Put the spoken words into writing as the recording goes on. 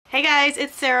Hey guys,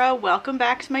 it's Sarah. Welcome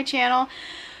back to my channel.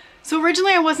 So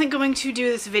originally I wasn't going to do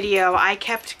this video. I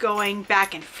kept going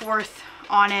back and forth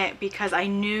on it because I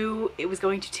knew it was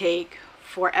going to take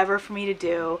forever for me to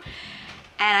do.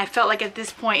 And I felt like at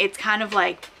this point it's kind of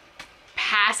like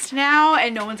past now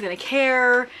and no one's gonna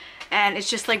care and it's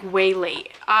just like way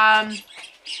late. But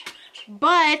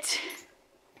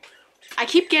I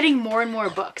keep getting more and more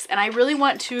books and I really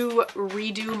want to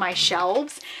redo my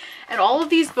shelves. And all of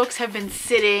these books have been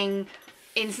sitting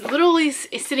in, literally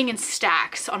sitting in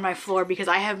stacks on my floor because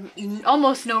I have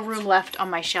almost no room left on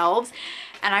my shelves.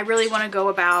 And I really want to go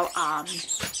about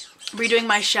redoing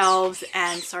my shelves.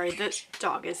 And sorry, the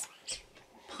dog is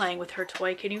playing with her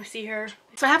toy. Can you see her?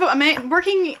 So I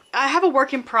have a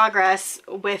work in progress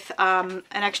with an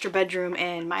extra bedroom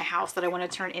in my house that I want to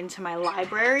turn into my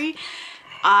library.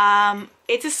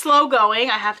 It's a slow going.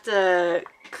 I have to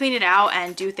clean it out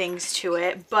and do things to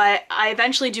it, but I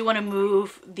eventually do want to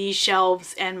move these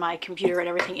shelves and my computer and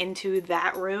everything into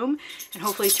that room and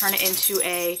hopefully turn it into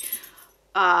a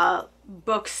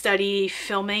book study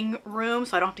filming room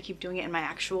so I don't have to keep doing it in my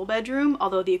actual bedroom,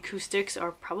 although the acoustics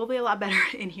are probably a lot better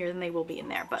in here than they will be in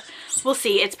there, but we'll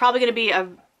see. It's probably going to be a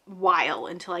while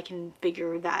until I can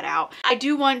figure that out. I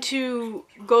do want to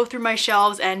go through my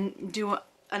shelves and do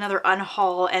another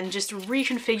unhaul and just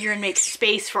reconfigure and make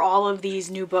space for all of these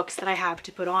new books that I have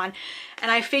to put on. And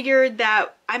I figured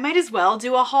that I might as well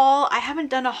do a haul. I haven't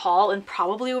done a haul in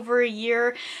probably over a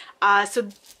year. So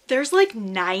there's like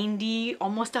 90,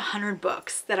 almost 100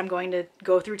 books that I'm going to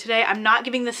go through today. I'm not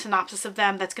giving the synopsis of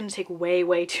them. That's going to take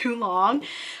way too long.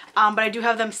 But I do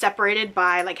have them separated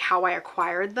by like how I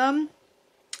acquired them.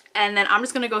 And then I'm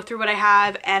just going to go through what I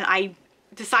have, and I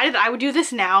decided that I would do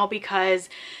this now because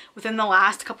within the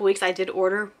last couple weeks I did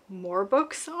order more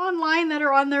books online that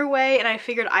are on their way, and I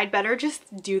figured I'd better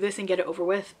just do this and get it over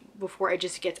with before it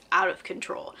just gets out of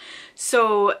control.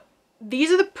 So these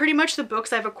are pretty much the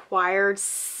books I've acquired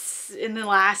in the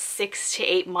last 6 to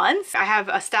 8 months. I have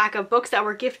a stack of books that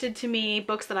were gifted to me,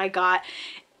 books that I got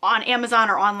on Amazon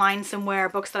or online somewhere,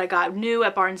 books that I got new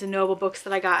at Barnes & Noble, books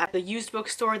that I got at the used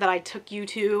bookstore that I took you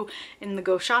to in the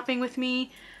Go Shopping with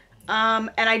me. And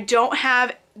I don't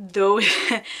have those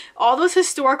all those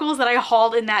historicals that I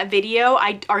hauled in that video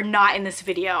are not in this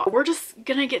video. We're just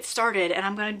gonna get started and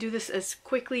I'm gonna do this as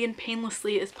quickly and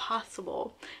painlessly as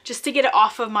possible just to get it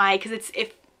off of my, because it's,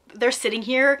 if they're sitting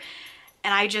here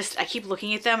and I keep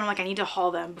looking at them and I'm like, I need to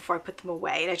haul them before I put them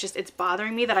away, and it's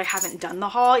bothering me that I haven't done the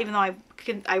haul, even though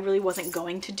I really wasn't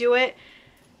going to do it.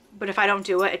 But if I don't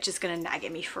do it, it's just gonna nag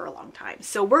at me for a long time.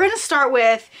 So we're gonna start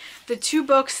with the 2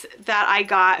 books that I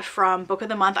got from Book of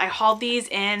the Month. I hauled these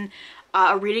in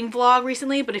a reading vlog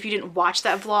recently, but if you didn't watch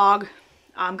that vlog,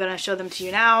 I'm gonna show them to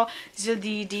you now. These are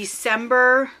the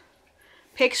December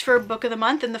picks for Book of the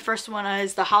Month, and the first one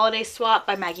is The Holiday Swap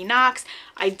by Maggie Knox.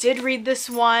 I did read this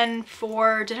one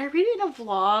did I read it in a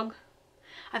vlog?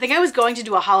 I think I was going to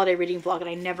do a holiday reading vlog and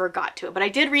I never got to it, but I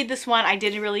did read this one. I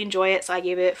did really enjoy it, so I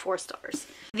gave it 4 stars.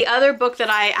 The other book that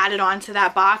I added on to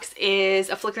that box is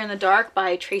A Flicker in the Dark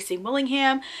by Tracy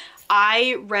Willingham.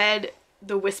 I read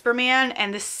The Whisper Man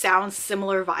and this sounds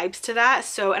similar vibes to that.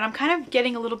 So, and I'm kind of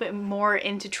getting a little bit more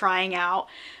into trying out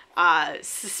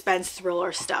suspense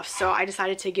thriller stuff. So I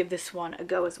decided to give this one a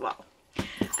go as well.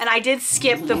 And I did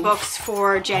skip the books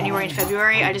for January and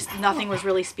February. Nothing was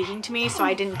really speaking to me, so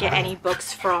I didn't get any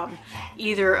books from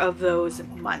either of those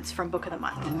months from Book of the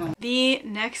Month. The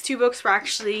next 2 books were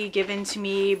actually given to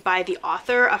me by the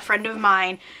author. A friend of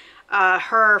mine,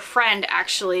 her friend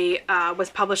actually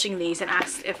was publishing these and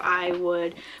asked if I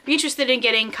would be interested in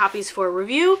getting copies for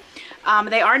review.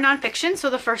 They are nonfiction, so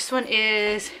the first one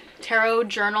is Tarot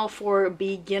Journal for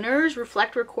Beginners,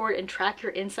 Reflect, Record, and Track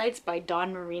Your Insights by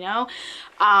Dawn Marino.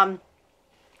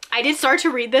 I did start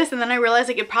to read this and then I realized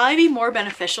like it'd probably be more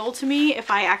beneficial to me if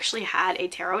I actually had a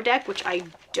tarot deck, which I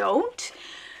don't.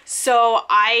 So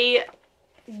I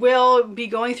will be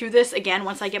going through this again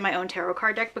once I get my own tarot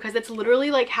card deck, because it's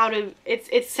literally like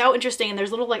it's so interesting, and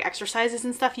there's little like exercises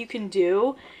and stuff you can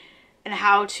do and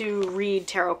how to read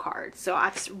tarot cards. So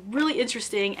that's really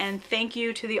interesting, and thank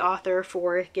you to the author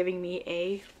for giving me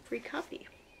a free copy.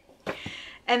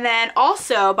 And then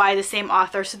also by the same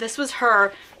author, so this was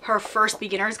her first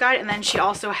beginner's guide, and then she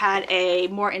also had a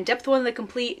more in-depth one, The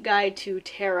Complete Guide to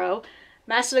Tarot.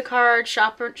 Master the card,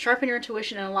 sharpen your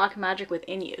intuition, and unlock magic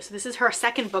within you. So this is her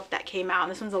second book that came out,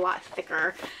 and this one's a lot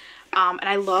thicker. And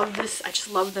I love this. I just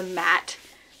love the matte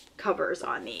covers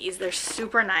on these. They're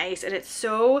super nice, and it's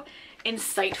so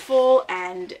insightful,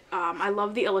 and I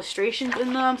love the illustrations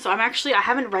in them. So I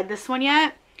haven't read this one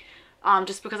yet,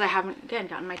 just because I haven't, again,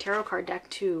 gotten my tarot card deck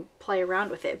to play around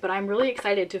with it. But I'm really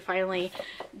excited to finally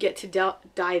get to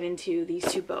dive into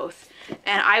these two both.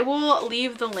 And I will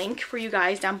leave the link for you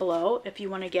guys down below if you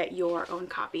want to get your own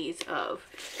copies of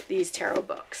these tarot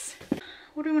books.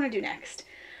 What do we want to do next?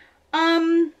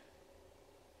 I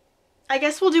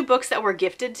guess we'll do books that were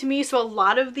gifted to me. So a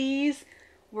lot of these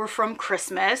were from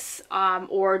Christmas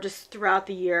or just throughout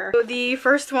the year. So the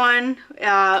first one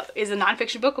is a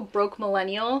nonfiction book, A Broke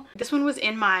Millennial. This one was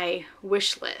in my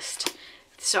wish list.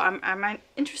 So I'm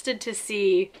interested to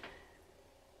see,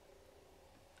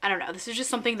 I don't know, this is just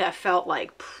something that felt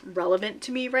like relevant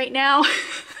to me right now.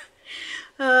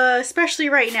 Especially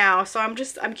right now. So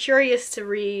I'm curious to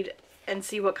read and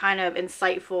see what kind of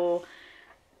insightful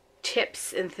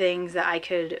tips and things that I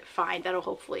could find that'll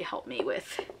hopefully help me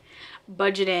with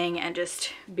budgeting and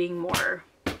just being more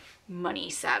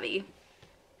money savvy.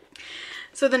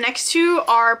 So the next two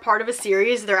are part of a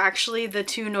series. They're actually the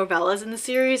two novellas in the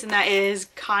series, and that is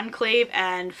Conclave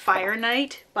and Fire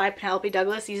Night by Penelope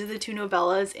Douglas. These are the two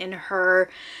novellas in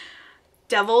her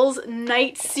Devil's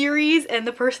Night series, and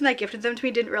the person that gifted them to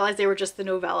me didn't realize they were just the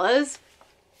novellas,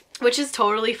 which is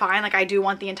totally fine. Like, I do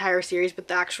want the entire series, but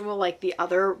the actual, like, the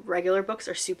other regular books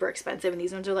are super expensive, and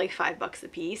these ones are like $5 a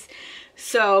piece.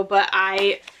 So, but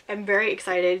I am very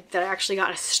excited that I actually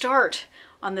got a start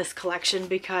on this collection,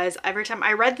 because every time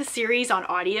I read the series on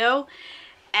audio,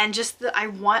 and just I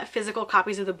want physical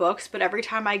copies of the books, but every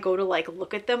time I go to like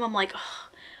look at them, I'm like,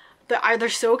 oh, they're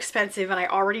so expensive, and I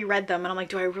already read them, and I'm like,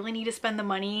 do I really need to spend the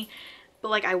money?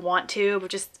 But like, I want to, but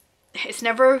just it's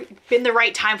never been the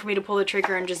right time for me to pull the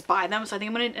trigger and just buy them. So I think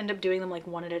I'm going to end up doing them like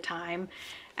one at a time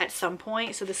at some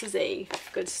point. So this is a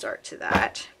good start to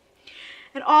that.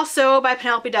 And also by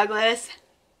Penelope Douglas,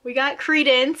 we got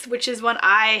Credence, which is one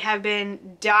I have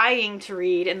been dying to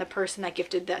read, and the person that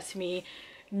gifted that to me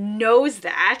knows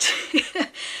that.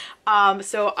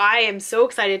 So I am so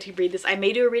excited to read this. I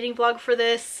may do a reading vlog for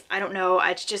this. I don't know.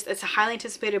 It's a highly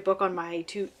anticipated book on my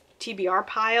TBR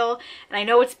pile, and I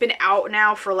know it's been out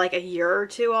now for like a year or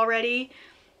two already.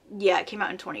 Yeah, it came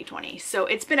out in 2020, so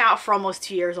it's been out for almost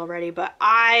 2 years already, but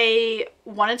I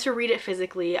wanted to read it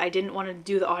physically. I didn't want to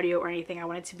do the audio or anything. I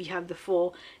wanted to have the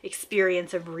full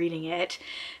experience of reading it.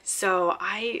 So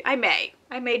I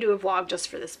may do a vlog just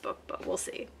for this book, but we'll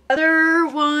see. Other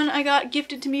one I got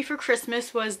gifted to me for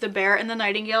Christmas was The Bear and the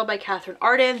Nightingale by Catherine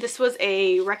Arden. This was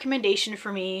a recommendation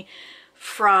for me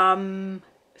from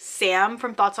Sam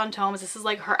from Thoughts on Tomes. This is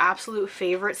like her absolute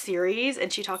favorite series,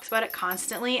 and she talks about it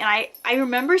constantly, and I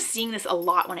remember seeing this a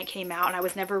lot when it came out, and I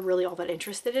was never really all that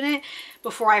interested in it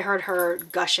before I heard her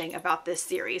gushing about this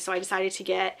series. So I decided to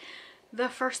get the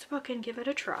first book and give it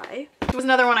a try. It was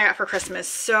another one I got for Christmas.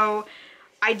 So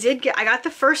I got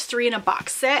the first 3 in a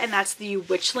box set, and that's the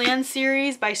Witchland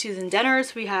series by Susan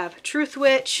Denners. We have Truth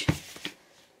Witch,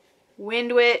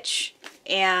 Wind Witch,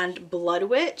 and Blood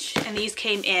Witch, and these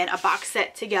came in a box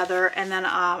set together. And then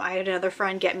I had another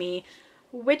friend get me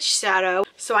Witch Shadow,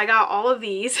 so I got all of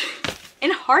these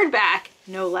in hardback,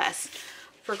 no less,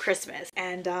 for Christmas.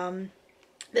 And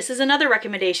this is another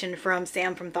recommendation from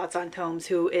Sam from Thoughts on Tomes,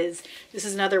 this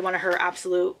is another one of her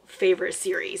absolute favorite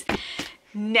series.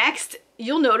 Next,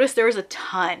 you'll notice there was a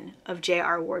ton of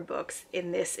J.R. Ward books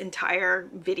in this entire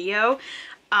video.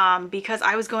 Because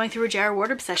I was going through a J.R. Ward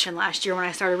obsession last year when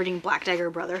I started reading Black Dagger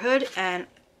Brotherhood, and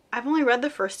I've only read the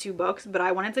first 2 books, but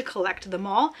I wanted to collect them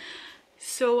all.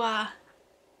 So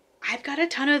I've got a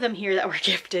ton of them here that were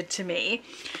gifted to me.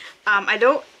 I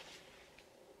don't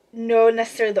know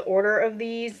necessarily the order of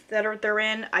these that they're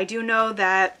in. I do know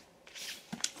that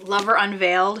Lover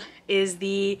Unveiled is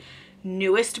the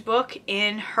newest book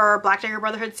in her Black Dagger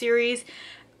Brotherhood series.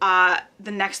 The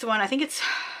next one, I think it's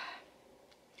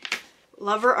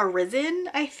Lover Arisen,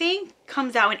 I think,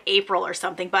 comes out in April or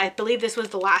something, but I believe this was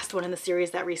the last one in the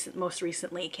series that most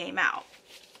recently came out.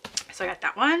 So I got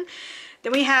that one.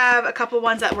 Then we have a couple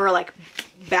ones that were like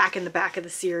back in the back of the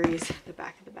series.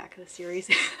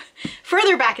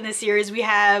 Further back in the series, we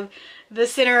have The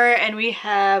Sinner and we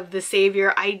have The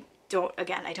Savior. I don't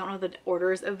know the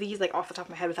orders of these like off the top of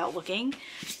my head without looking,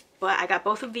 but I got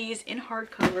both of these in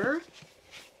hardcover.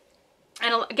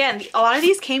 And again, a lot of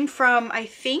these came from, I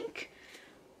think,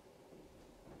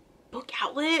 Book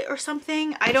Outlet or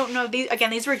something. I don't know.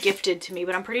 These were gifted to me,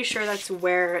 but I'm pretty sure that's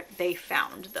where they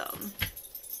found them.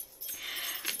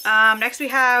 Next we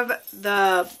have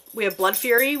Blood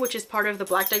Fury, which is part of the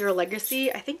Black Dagger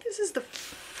Legacy. I think this is the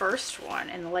first one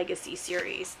in the Legacy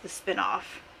series, the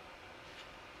spin-off.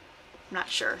 I'm not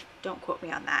sure. Don't quote me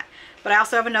on that. But I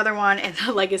also have another one in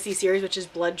the Legacy series, which is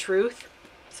Blood Truth.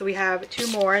 So we have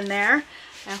 2 more in there.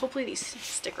 And hopefully these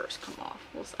stickers come off.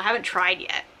 I haven't tried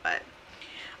yet. but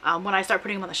when I start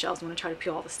putting them on the shelves, I'm going to try to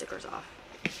peel all the stickers off.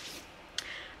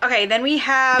 Okay, then we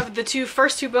have the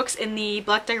first two books in the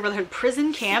Black Dagger Brotherhood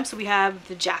prison camp. So we have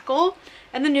The Jackal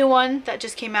and the new one that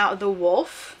just came out, The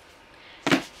Wolf.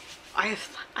 I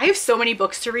have so many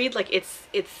books to read, like it's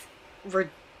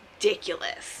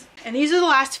ridiculous. And these are the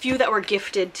last few that were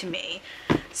gifted to me.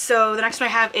 So the next one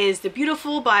I have is The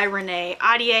Beautiful by Renee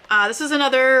Ahdieh. This is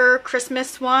another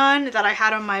Christmas one that I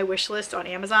had on my wish list on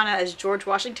Amazon as George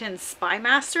Washington's Spy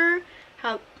Master.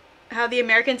 How the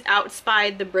Americans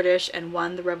outspied the British and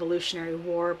won the Revolutionary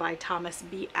War by Thomas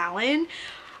B. Allen.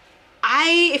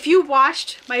 If you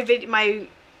watched my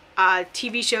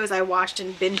TV shows I watched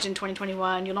and binged in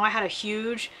 2021, you'll know I had a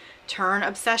huge turn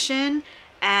obsession,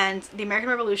 and the American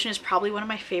Revolution is probably one of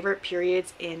my favorite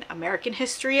periods in American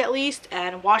history, at least,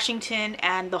 and Washington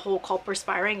and the whole culper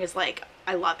spying is like,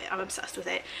 I love it. I'm obsessed with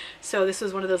it. So this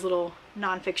was one of those little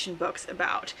nonfiction books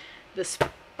about the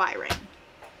spy ring.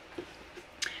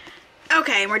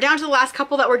 Okay, and we're down to the last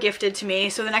couple that were gifted to me.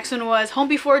 So the next one was Home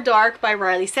Before Dark by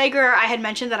Riley Sager. I had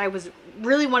mentioned that I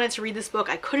really wanted to read this book.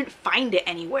 I couldn't find it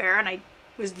anywhere, and I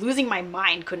was losing my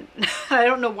mind. I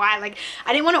don't know why. Like,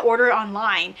 I didn't want to order it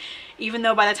online, even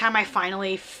though by the time I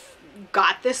finally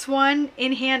got this one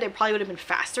in hand, it probably would have been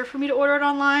faster for me to order it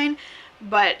online,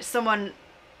 but someone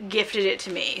gifted it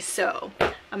to me. So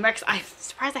I'm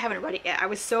surprised I haven't read it yet. I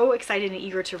was so excited and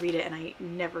eager to read it, and I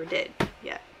never did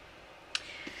yet.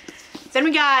 Then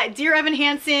we got Dear Evan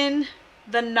Hansen,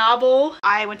 the novel.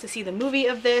 I went to see the movie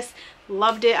of this,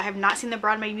 loved it. I have not seen the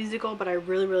Broadway musical, but I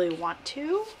really, really want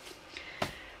to.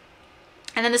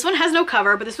 And then this one has no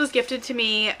cover, but this was gifted to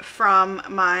me from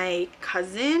my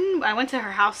cousin. I went to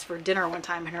her house for dinner one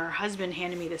time, and her husband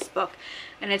handed me this book.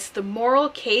 And it's The Moral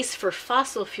Case for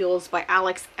Fossil Fuels by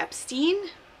Alex Epstein.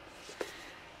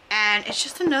 And it's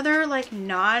just another like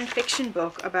non-fiction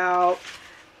book about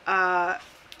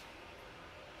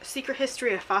secret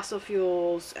history of fossil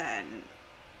fuels and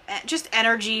just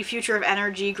energy, future of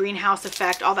energy, greenhouse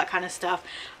effect, all that kind of stuff.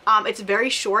 It's very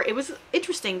short. It was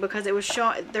interesting because it was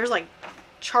showing, there's like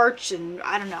charts and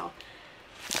I don't know.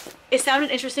 It sounded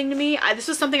interesting to me. This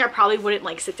was something I probably wouldn't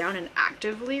like sit down and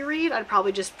actively read. I'd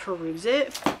probably just peruse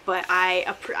it. But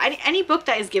any book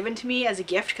that is given to me as a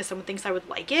gift because someone thinks I would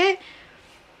like it,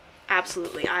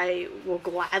 absolutely, I will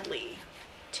gladly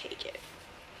take it.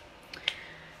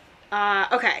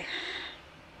 Okay,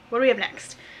 what do we have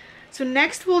next? So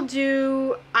next we'll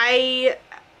do, my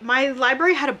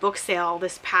library had a book sale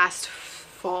this past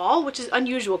fall, which is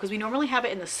unusual because we normally have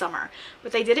it in the summer,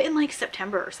 but they did it in like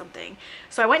September or something.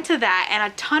 So I went to that,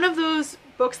 and a ton of those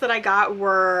books that I got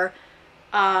were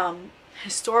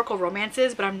historical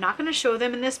romances, but I'm not going to show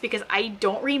them in this because I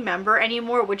don't remember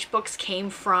anymore which books came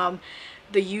from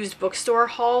the used bookstore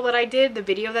haul that I did, the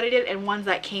video that I did, and ones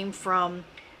that came from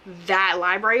that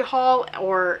library haul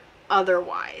or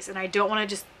otherwise, and I don't want to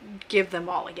just give them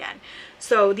all again.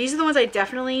 So these are the ones I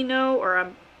definitely know, or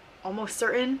I'm almost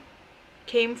certain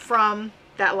came from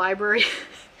that library.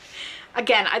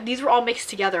 Again, these were all mixed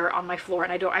together on my floor,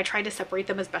 and I tried to separate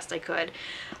them as best I could.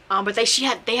 But they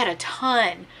had a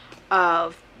ton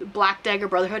of Black Dagger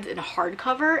Brotherhood in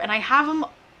hardcover, and I have them,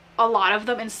 a lot of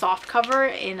them in soft cover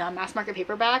in a mass market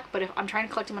paperback, but if I'm trying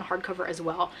to collect them in hardcover as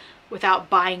well without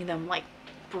buying them like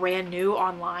brand new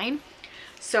online.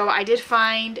 So I did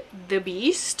find The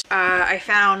Beast. I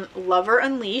found Lover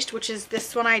Unleashed, which is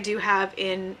this one I do have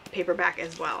in paperback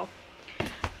as well.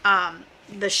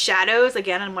 The Shadows,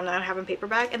 again, and one that I have in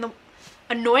paperback. And the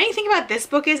annoying thing about this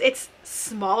book is it's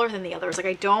smaller than the others. Like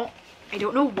I don't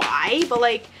know why, but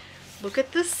like look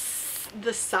at this,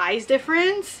 the size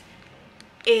difference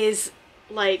is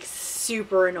like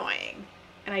super annoying.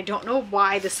 And I don't know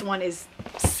why this one is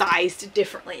sized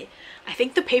differently. I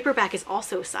think the paperback is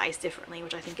also sized differently,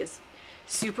 which I think is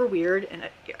super weird and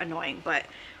annoying, but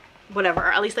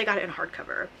whatever. At least I got it in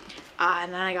hardcover.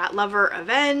 And then I got Lover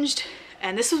Avenged.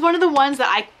 And this was one of the ones that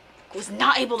I was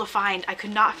not able to find. I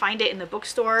could not find it in the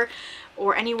bookstore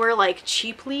or anywhere like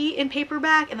cheaply in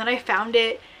paperback. And then I found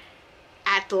it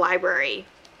at the library.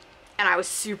 And I was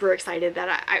super excited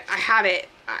that I have it.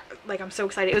 Like, I'm so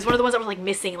excited. It was one of the ones that was like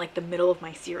missing like the middle of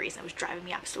my series. It was driving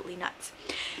me absolutely nuts.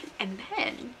 And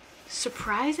then,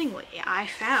 surprisingly, I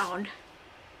found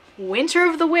Winter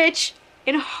of the Witch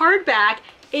in hardback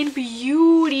in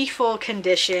beautiful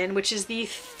condition, which is the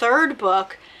third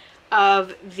book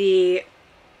of the,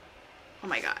 oh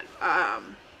my god, I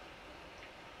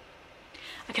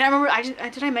I can't remember.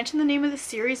 Did I mention the name of the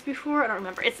series before? I don't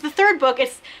remember. It's the third book.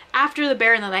 It's after The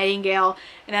Bear and the Nightingale,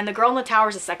 and then The Girl in the Tower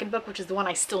is the second book, which is the one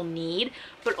I still need.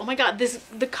 But oh my god,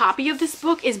 the copy of this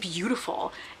book is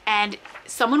beautiful. And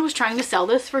someone was trying to sell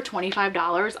this for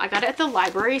 $25. I got it at the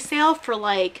library sale for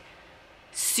like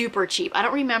super cheap. I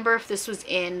don't remember if this was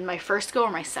in my first go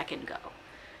or my second go.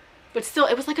 But still,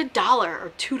 it was like $1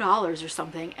 or $2 or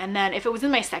something. And then if it was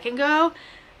in my second go,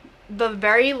 the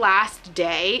very last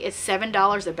day is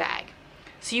 $7 a bag.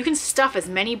 So you can stuff as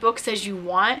many books as you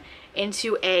want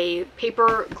into a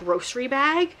paper grocery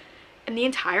bag, and the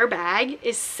entire bag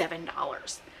is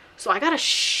 $7. So I got a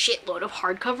shitload of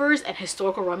hardcovers and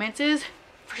historical romances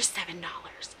for $7.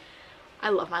 I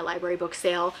love my library book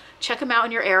sale. Check them out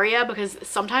in your area because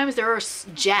sometimes there are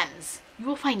gems. You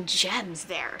will find gems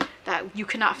there that you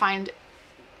cannot find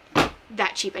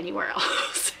that cheap anywhere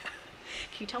else.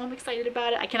 Can you tell I'm excited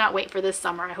about it? I cannot wait for this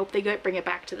summer. I hope they bring it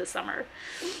back to the summer.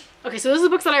 Okay, so those are the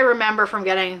books that I remember from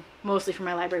getting mostly from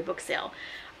my library book sale.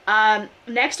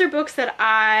 Next are books that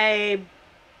I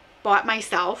bought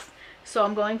myself. So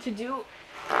I'm going to do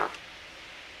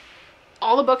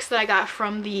all the books that I got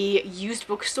from the used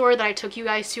bookstore that I took you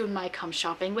guys to in my Come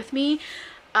Shopping With Me.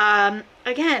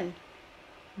 Again,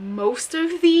 most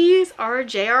of these are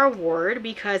J.R. Ward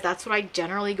because that's what I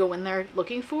generally go in there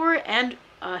looking for, and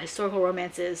historical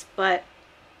romances. But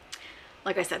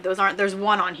like I said, there's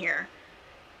one on here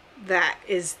that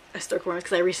is a historical romance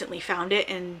because I recently found it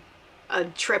in a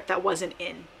trip that wasn't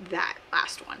in that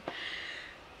last one.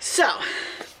 So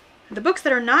the books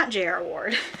that are not J.R.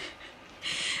 Ward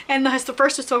and the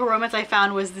first historical romance I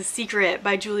found was The Secret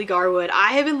by Julie Garwood.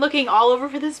 I have been looking all over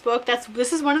for this book.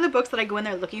 This is one of the books that I go in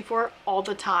there looking for all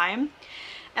the time,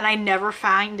 and I never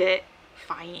found it.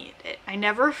 I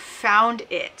never found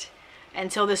it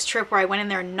until this trip where I went in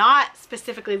there not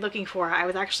specifically looking for it. I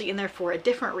was actually in there for a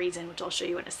different reason, which I'll show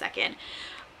you in a second.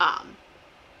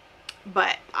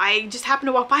 But I just happened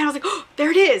to walk by and I was like, oh, there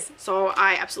it is. So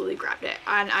I absolutely grabbed it.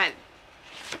 And I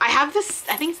have this,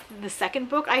 I think it's the second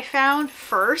book I found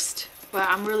first, but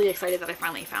I'm really excited that I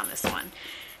finally found this one.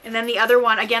 And then the other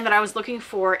one, again, that I was looking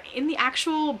for in the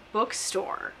actual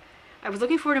bookstore. I was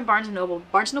looking for it in Barnes & Noble.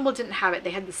 Barnes & Noble didn't have it.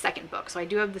 They had the second book. So I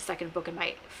do have the second book in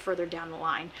my further down the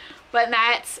line. But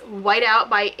that's Whiteout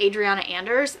by Adriana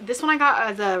Anders. This one I got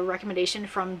as a recommendation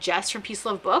from Jess from Peace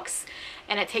Love Books.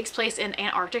 And it takes place in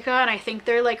Antarctica. And I think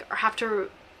they're like, are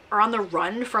on the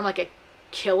run from like a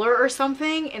killer or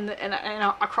something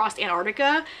across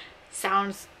Antarctica.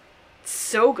 Sounds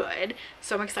so good.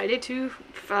 So I'm excited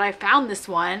that I found this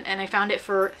one, and I found it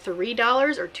for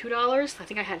 $3 or $2. I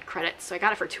think I had credits, so I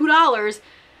got it for $2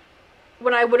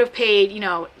 when I would have paid, you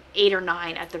know, $8 or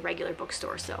 $9 at the regular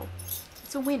bookstore. So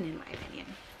it's a win in my opinion.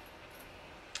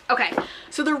 Okay,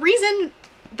 so the reason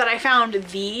that I found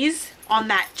these on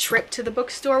that trip to the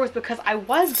bookstore was because I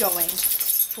was going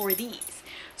for these.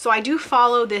 So I do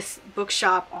follow this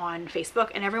bookshop on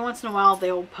Facebook, and every once in a while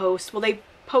they'll post, well, they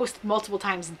post multiple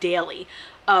times daily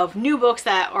of new books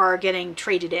that are getting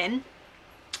traded in.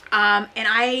 And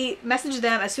I messaged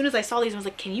them as soon as I saw these and was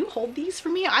like, can you hold these for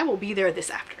me? I will be there this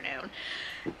afternoon.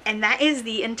 And that is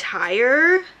the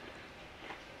entire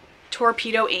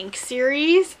Torpedo Ink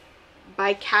series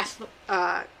by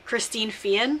Christine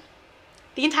Feehan.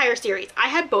 The entire series. I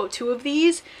had two of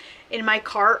these in my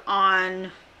cart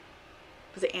on,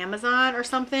 was it Amazon or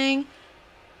something?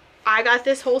 I got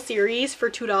this whole series for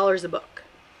 $2 a book.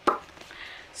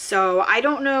 So I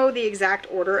don't know the exact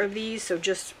order of these, so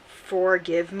just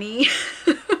forgive me.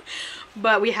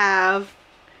 But we have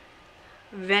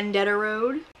Vendetta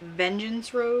Road,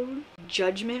 Vengeance Road,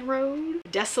 Judgment Road,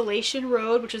 Desolation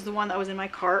Road, which is the one that was in my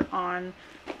cart on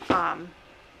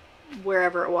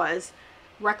wherever it was.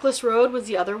 Reckless Road was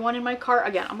the other one in my cart.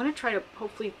 Again, I'm going to try to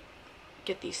hopefully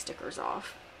get these stickers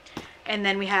off. And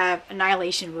then we have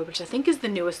Annihilation Road, which I think is the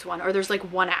newest one, or there's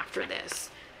like one after this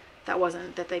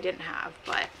that they didn't have.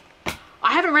 But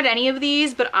I haven't read any of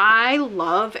these, but I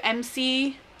love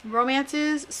MC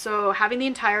romances, so having the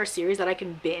entire series that I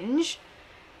can binge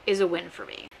is a win for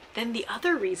me. Then the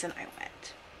other reason I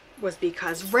went was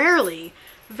because rarely,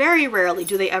 very rarely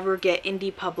do they ever get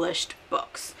indie published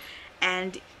books.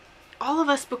 And all of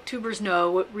us booktubers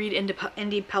know, read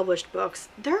indie published books,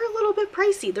 they're a little bit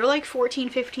pricey. They're like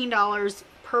 $14, $15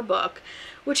 per book,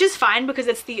 which is fine because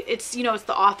it's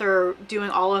the author doing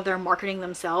all of their marketing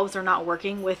themselves. They're not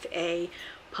working with a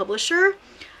publisher.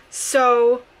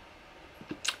 So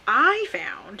I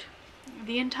found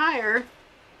the entire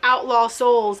Outlaw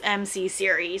Souls MC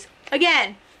series.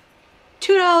 Again,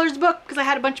 $2 a book because I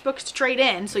had a bunch of books to trade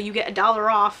in, so you get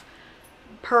 $1 off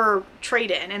per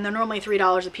trade-in, and they're normally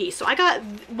 $3 a piece. So I got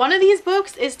one of these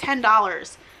books is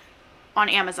 $10 on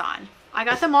Amazon. I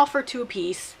got them all for 2 a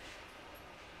piece.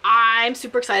 I'm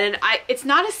super excited. It's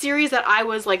not a series that I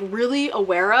was like really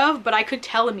aware of, but I could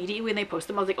tell immediately when they post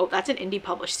them. I was like, oh, that's an indie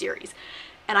published series.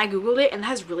 And I Googled it and it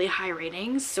has really high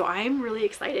ratings. So I'm really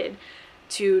excited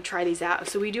to try these out.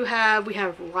 So we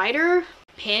have Rider,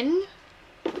 Pin,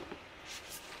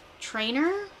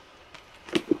 Trainer,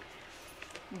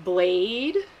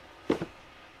 Blade,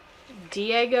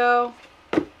 Diego,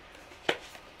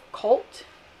 Colt,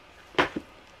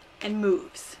 and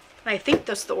Moves. And I think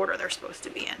that's the order they're supposed to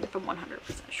be in, if I'm 100%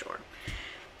 sure.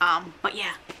 But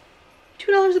yeah,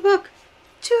 $2 a book.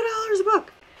 $2 a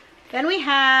book. Then we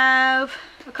have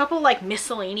a couple like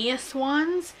miscellaneous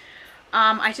ones.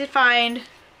 I did find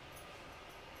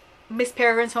Miss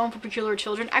Peregrine's Home for Peculiar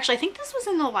Children. Actually, I think this was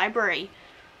in the library.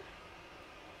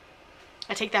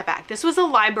 I take that back. This was a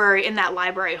library in that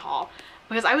library haul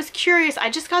because I was curious. I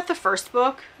just got the first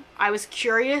book. I was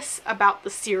curious about the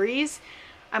series.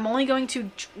 I'm only going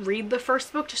to read the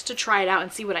first book just to try it out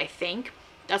and see what I think.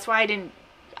 That's why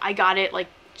I got it like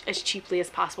as cheaply as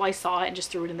possible. I saw it and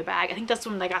just threw it in the bag. I think that's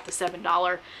when I got the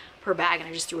 $7 per bag and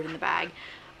I just threw it in the bag.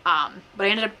 But I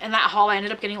ended up, in that haul, I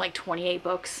ended up getting like 28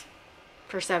 books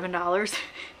for $7.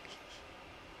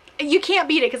 You can't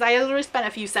beat it because I literally spent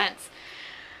a few cents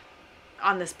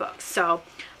on this book. So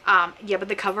yeah, but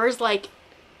the cover is like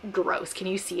gross. Can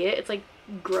you see it? It's like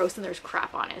gross and there's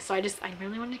crap on it. So I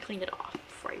really wanted to clean it off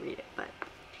before I read it, but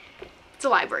it's a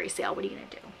library sale. What are you gonna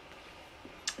do?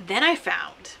 Then I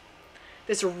found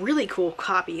this really cool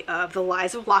copy of The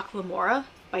Lies of Locke Lamora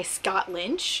by Scott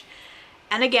Lynch.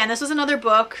 And again, this was another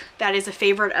book that is a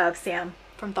favorite of Sam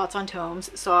from Thoughts on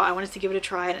Tomes. So I wanted to give it a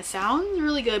try and it sounds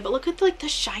really good, but look at like the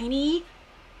shiny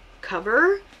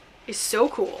cover. Is so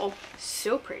cool,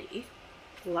 so pretty,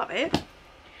 love it.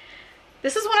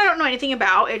 This is one I don't know anything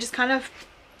about. It just kind of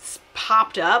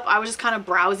popped up. I was just kind of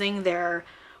browsing their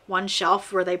one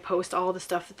shelf where they post all the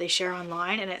stuff that they share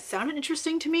online, and it sounded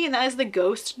interesting to me, and that is The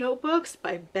Ghost Notebooks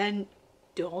by Ben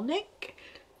Dolnick.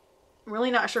 I'm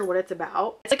really not sure what it's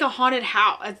about. It's like a haunted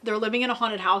house. They're living in a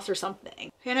haunted house or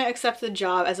something. Hannah accepts the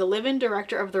job as a live-in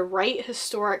director of the Wright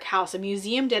Historic House, a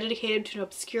museum dedicated to an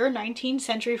obscure 19th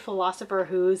century philosopher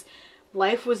whose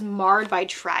life was marred by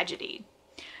tragedy.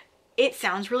 It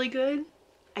sounds really good.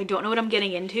 I don't know what I'm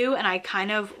getting into, and I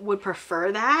kind of would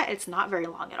prefer that. It's not very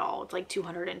long at all. It's like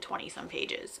 220 some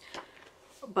pages.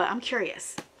 But I'm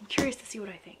curious. I'm curious to see what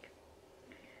I think.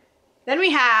 Then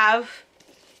we have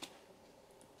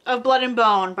Of Blood and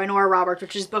Bone by Nora Roberts,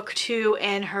 which is book 2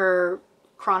 in her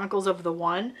Chronicles of the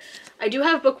One. I do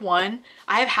have book 1.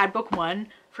 I have had book 1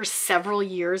 for several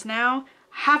years now.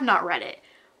 Have not read it.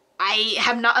 I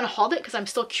have not unhauled it because I'm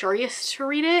still curious to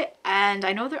read it. And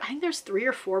I know I think there's 3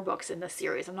 or 4 books in this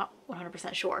series. I'm not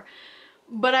 100% sure.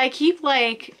 But I keep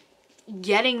like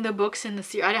getting the books in the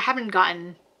series. I haven't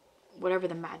gotten whatever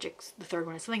the third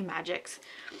one is. Something Magics.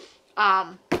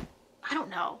 I don't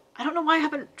know. I don't know why I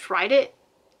haven't tried it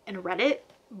and read it,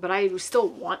 but I still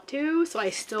want to, so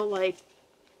I still like,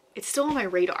 it's still on my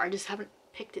radar. I just haven't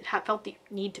felt the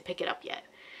need to pick it up yet.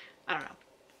 I don't know.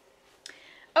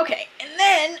 Okay, and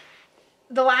then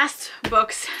the last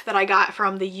books that I got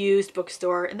from the used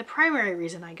bookstore, and the primary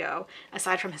reason I go,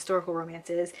 aside from historical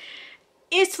romances,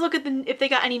 is to look at if they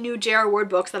got any new J.R. Ward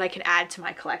books that I can add to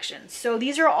my collection. So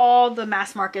these are all the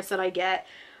mass markets that I get.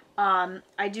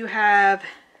 I do have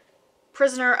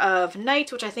Prisoner of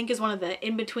Night, which I think is one of the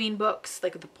in-between books,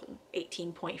 like the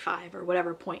 18.5 or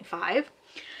whatever, 0.5.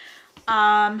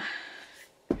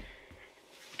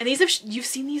 And these you've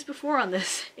seen these before in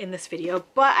this video,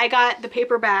 but I got the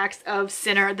paperbacks of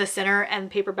The Sinner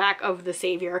and paperback of The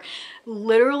Savior.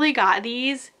 Literally got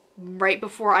these right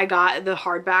before I got the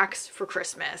hardbacks for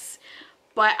Christmas.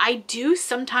 But I do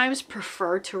sometimes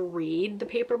prefer to read the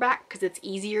paperback because it's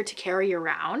easier to carry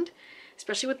around,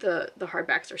 especially with the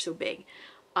hardbacks are so big.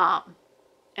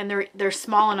 And they're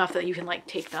small enough that you can like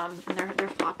take them, and they're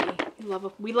floppy.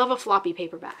 We love a floppy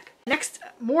paperback. Next,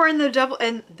 more in the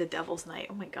Devil's Night.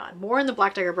 Oh my god, more in the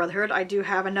Black Dagger Brotherhood. I do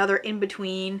have another in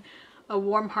between, A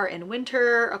Warm Heart in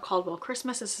Winter, A Caldwell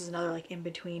Christmas. This is another like in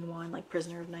between one, like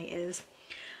Prisoner of Night is.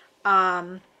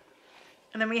 And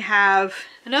then we have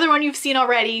another one you've seen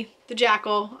already, The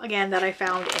Jackal, again, that I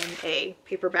found in a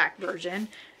paperback version.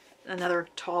 Another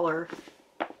taller.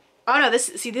 Oh no, this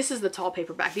is the tall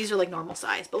paperback. These are like normal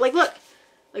size, but like look,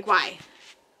 like why?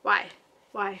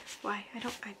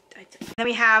 Then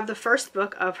we have the first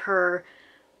book of her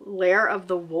Lair of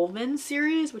the Wolven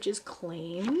series, which is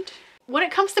Claimed. When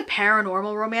it comes to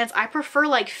paranormal romance, I prefer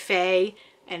like fae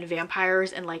and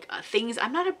vampires and like things.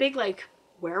 I'm not a big like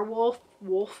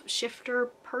wolf shifter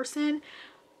person.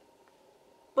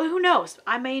 But who knows?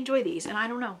 I may enjoy these, and I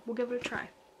don't know. We'll give it a try.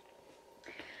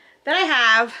 Then I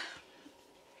have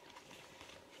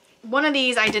one of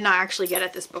these I did not actually get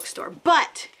at this bookstore,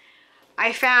 but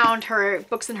I found her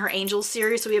books in her Angels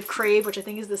series. So we have Crave, which I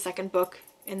think is the second book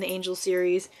in the Angels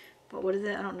series. But what is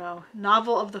it? I don't know.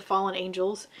 Novel of the Fallen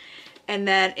Angels. And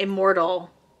then Immortal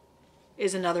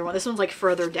is another one. This one's like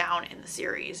further down in the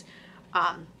series.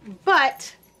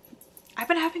 But I've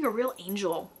been having a real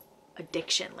angel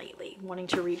addiction lately, wanting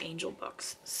to read angel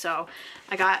books. So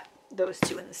I got those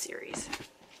two in the series.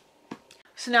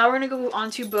 So now we're going to go on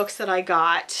to books that I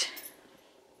got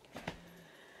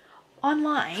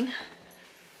online.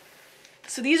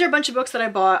 So these are a bunch of books that I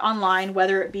bought online,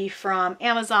 whether it be from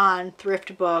Amazon,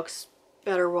 Thrift Books,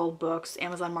 Better World Books,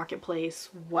 Amazon Marketplace,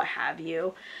 what have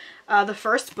you. The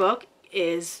first book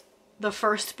is the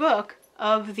first book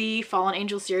of the Fallen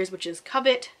Angel series, which is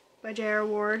Covet by J.R.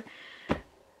 Ward.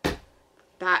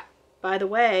 That, by the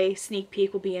way, sneak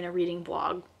peek will be in a reading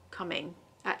vlog coming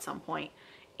at some point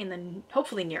in the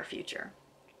hopefully near future.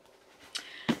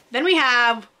 Then we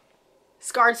have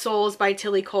Scarred Souls by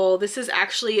Tilly Cole. This is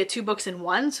actually a 2 books in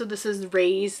one. So this is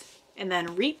Raise and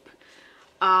then Reap.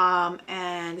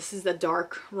 And this is the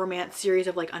dark romance series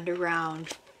of like underground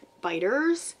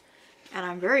fighters. And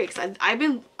I'm very excited. I've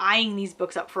been eyeing these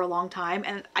books up for a long time,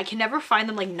 and I can never find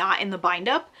them like not in the bind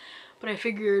up, but I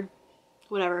figured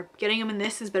whatever, getting them in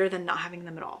this is better than not having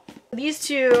them at all. These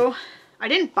two, I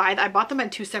didn't buy them. I bought them on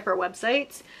 2 separate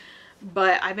websites,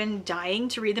 but I've been dying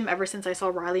to read them ever since I saw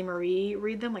Riley Marie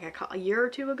read them like a year or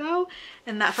 2 ago.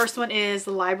 And that first one is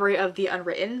The Library of the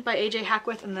Unwritten by A.J.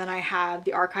 Hackwith, and then I have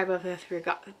The Archive of the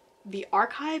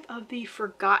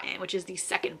Forgotten, which is the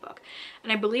second book.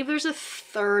 And I believe there's a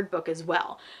 3rd book as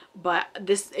well. But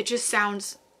the series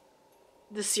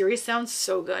sounds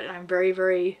so good, and I'm very,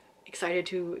 very excited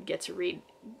to get to read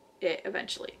it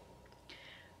eventually.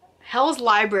 Hell's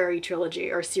Library trilogy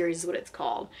or series is what it's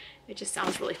called. It just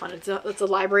sounds really fun. It's a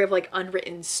library of like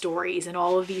unwritten stories, and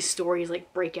all of these stories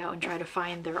like break out and try to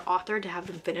find their author to have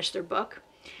them finish their book.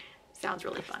 Sounds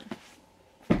really fun.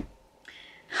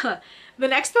 The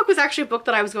next book was actually a book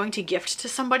that I was going to gift to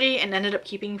somebody and ended up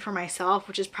keeping for myself,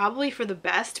 which is probably for the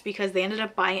best because they ended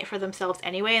up buying it for themselves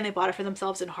anyway, and they bought it for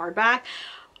themselves in hardback.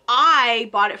 I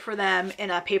bought it for them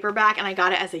in a paperback, and I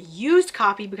got it as a used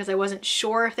copy because I wasn't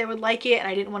sure if they would like it, and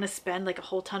I didn't want to spend like a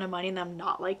whole ton of money and them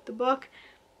not like the book,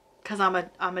 because I'm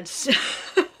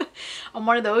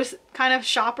one of those kind of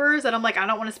shoppers that I'm like, I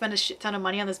don't want to spend a shit ton of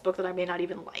money on this book that I may not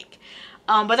even like.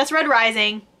 But that's Red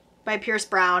Rising by Pierce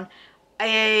Brown.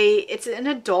 It's an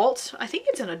adult, I think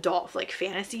it's an adult like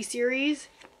fantasy series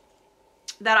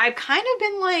that I've kind of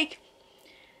been like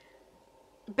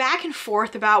back and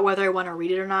forth about whether I want to read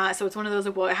it or not. So it's one of those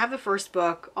like, well, I have the first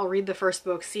book, I'll read the first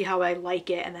book, see how I like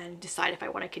it, and then decide if I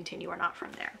want to continue or not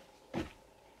from there.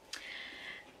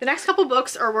 The next couple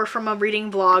books were from a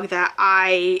reading vlog that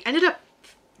I ended up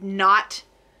not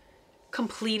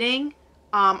completing.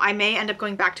 I may end up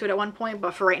going back to it at one point,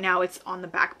 but for right now it's on the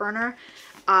back burner.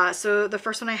 So the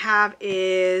first one I have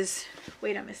is,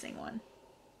 wait, I'm missing one.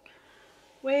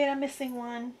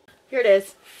 Here it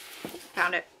is.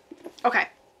 Found it. Okay.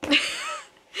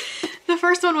 The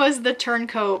first one was The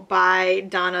Turncoat by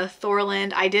Donna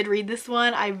Thorland. I did read this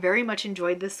one. I very much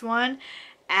enjoyed this one,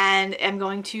 and am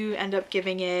going to end up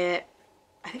giving it,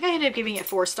 I think I ended up giving it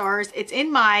 4 stars. It's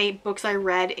in my books I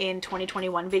read in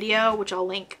 2021 video, which I'll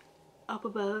link up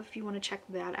above if you want to check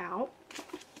that out.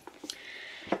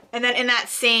 And then in that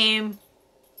same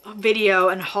video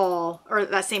and haul, or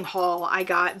that same haul, I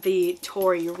got The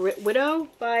Tory Widow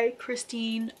by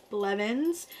Christine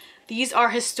Blevins. These are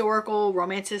historical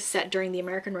romances set during the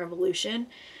American Revolution.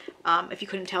 If you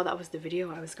couldn't tell, that was the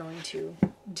video I was going to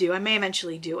do. I may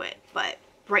eventually do it, but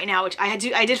right now, I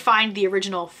did find the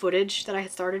original footage that I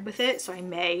had started with it, so I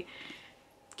may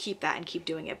keep that and keep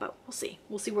doing it, but we'll see.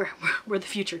 We'll see where the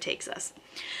future takes us.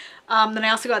 Then I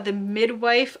also got The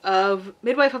Midwife of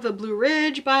the Blue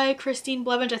Ridge by Christine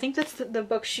Blevins. I think that's the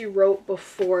book she wrote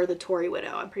before The Tory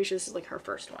Widow. I'm pretty sure this is like her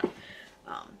first one.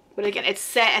 But again, it's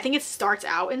set, I think it starts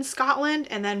out in Scotland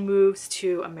and then moves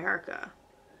to America.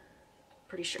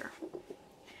 Pretty sure.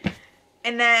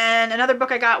 And then another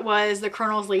book I got was The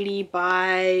Colonel's Lady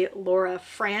by Laura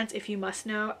France. If you must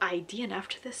know, I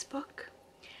DNF'd this book.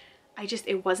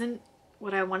 It wasn't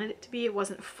what I wanted it to be. It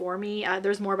wasn't for me.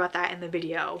 There's more about that in the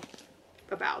video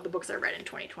about the books I read in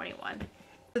 2021.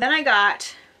 Then I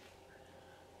got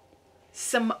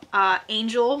some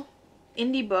angel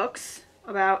indie books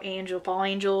about fallen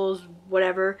angels,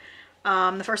 whatever.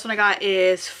 The first one I got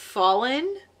is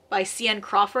Fallen by C.N.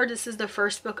 Crawford. This is the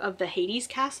first book of the Hades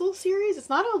Castle series. It's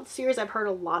not a series I've heard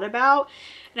a lot about,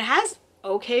 and it has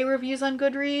okay reviews on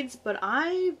Goodreads, but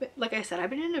like I said, I've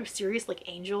been in a serious like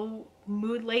angel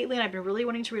mood lately, and I've been really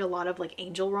wanting to read a lot of like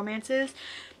angel romances,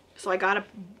 so I got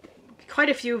quite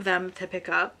a few of them to pick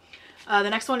up. The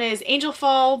next one is Angel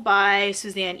Fall by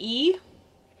Suzanne E.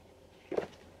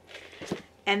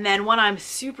 And then one I'm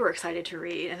super excited to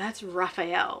read, and that's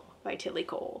Raphael by Tilly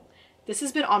Cole. This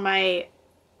has been on my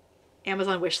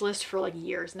Amazon wish list for like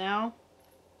years now.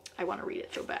 I want to read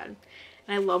it so bad.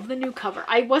 And I love the new cover.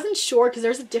 I wasn't sure because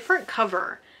there's a different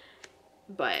cover,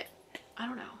 but I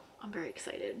don't know. I'm very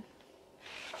excited.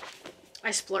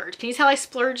 I splurged. Can you tell I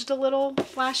splurged a little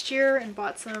last year and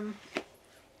bought some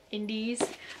indies?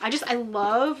 I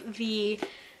love the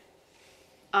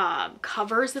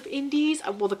covers of indies.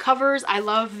 Well, the covers, I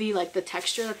love the like the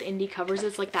texture that the indie covers.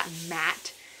 It's like that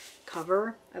matte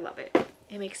cover. I love it.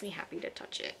 It makes me happy to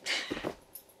touch it.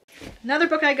 Another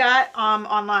book I got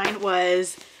online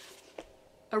was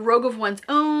A Rogue of One's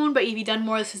Own by Evie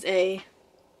Dunmore. This is a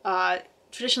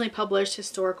traditionally published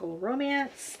historical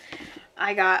romance.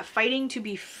 I got Fighting to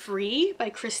Be Free by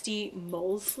Christy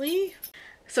Molesley.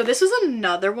 So this was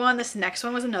another one. This next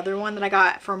one was another one that I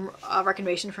got from a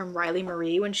recommendation from Riley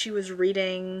Marie when she was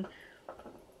reading,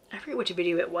 I forget which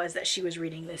video it was that she was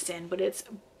reading this in, but it's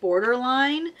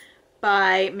Borderline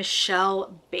by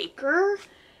Michelle Baker.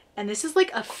 And this is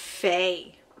like a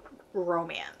fae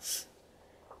romance.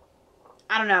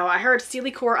 I don't know. I heard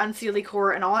Steely Core, Unsteely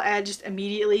Core, and all I just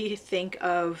immediately think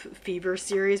of Fever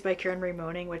series by Karen Marie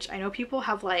Moning, which I know people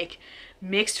have like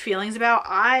mixed feelings about.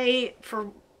 I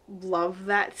love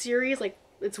that series. Like,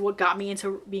 it's what got me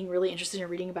into being really interested in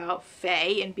reading about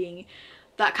fae and being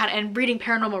that kind of, and reading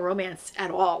paranormal romance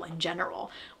at all in general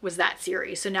was that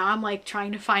series. So now I'm like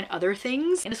trying to find other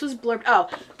things. And this was blurbed. Oh,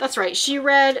 that's right. She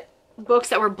read books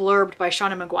that were blurbed by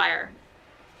Shauna McGuire.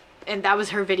 And that was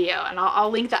her video. And I'll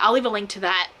link that. I'll leave a link to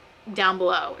that down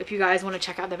below if you guys want to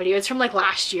check out the video. It's from like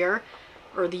last year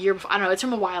or the year before. I don't know. It's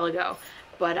from a while ago.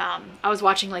 But I was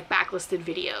watching like backlisted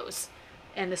videos.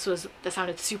 And that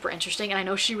sounded super interesting, and I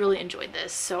know she really enjoyed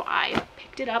this, so I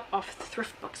picked it up off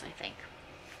Thrift Books, I think.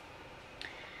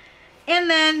 And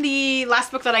then the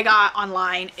last book that I got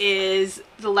online is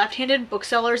The Left-Handed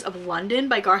Booksellers of London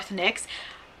by Garth Nix.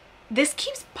 This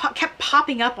kept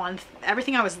popping up on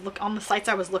everything on the sites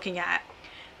I was looking at,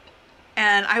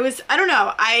 and I don't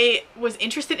know, I was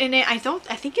interested in it. I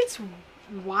think it's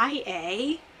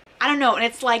YA. I don't know, and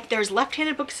it's like there's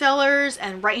left-handed booksellers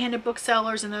and right-handed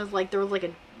booksellers, and there was like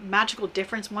a magical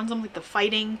difference. One's like the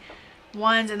fighting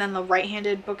ones, and then the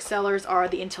right-handed booksellers are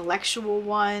the intellectual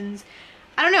ones.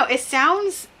 I don't know, it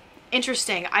sounds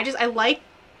interesting. I like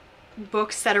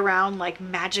books set around like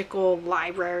magical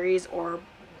libraries or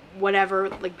whatever,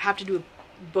 like have to do with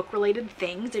book-related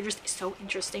things. They're just so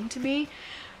interesting to me.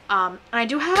 And I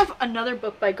do have another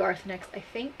book by Garth Nix, I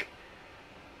think.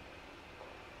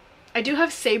 I do have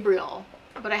Sabriel,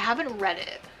 but I haven't read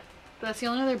it. But that's the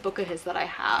only other book of his that I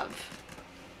have.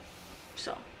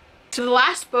 So the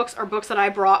last books are books that I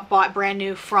bought brand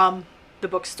new from the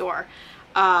bookstore.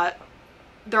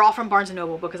 They're all from Barnes &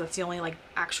 Noble because that's the only like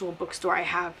actual bookstore I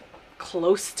have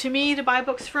close to me to buy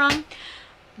books from.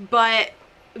 But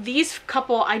these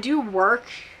couple, I do work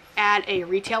at a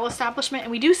retail establishment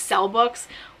and we do sell books.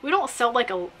 We don't sell like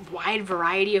a wide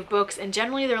variety of books, and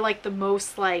generally they're like the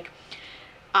most like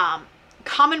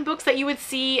common books that you would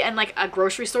see in like a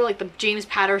grocery store, like the James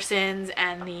Pattersons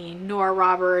and the Nora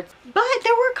Roberts. But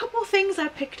there were a couple things I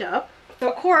picked up. So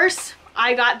of course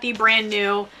I got the brand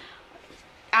new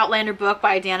Outlander book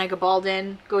by Dana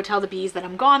Gabaldon, Go Tell the Bees That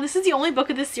I'm Gone. This is the only book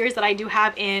of this series that I do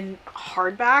have in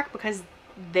hardback because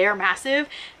they're massive.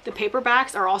 The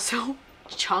paperbacks are also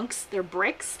chunks, they're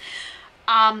bricks.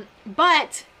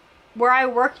 But where I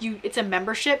work, it's a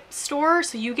membership store,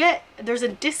 so there's a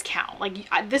discount.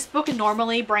 Like this book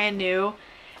normally brand new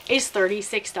is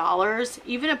 $36.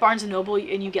 Even at Barnes & Noble,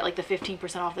 and you get like the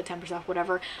 15% off, the 10% off,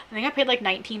 whatever. I think I paid like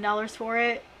 $19 for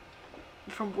it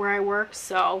from where I work.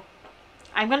 So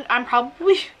I'm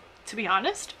probably, to be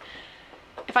honest,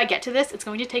 if I get to this, it's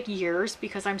going to take years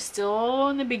because I'm still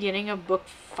in the beginning of book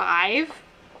 5.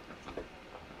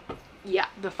 Yeah,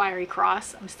 The Fiery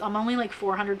Cross. I'm only like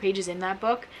 400 pages in that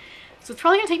book. So it's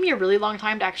probably going to take me a really long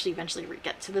time to actually eventually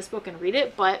get to this book and read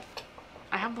it, but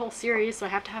I have the whole series, so I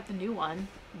have to have the new one.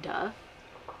 Duh.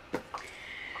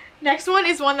 Next one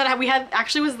is one that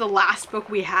actually was the last book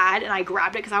we had, and I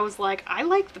grabbed it because I was like, I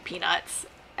like the Peanuts.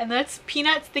 And that's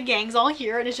Peanuts, The Gang's All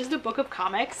Here, and it's just a book of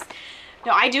comics.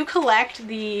 Now, I do collect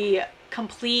the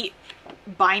complete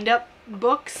bind-up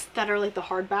books that are like the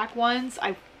hardback ones.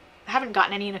 I haven't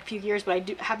gotten any in a few years, but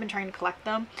I have been trying to collect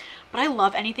them. But I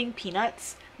love anything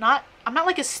Peanuts. I'm not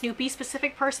like a Snoopy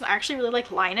specific person. I actually really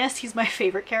like Linus. He's my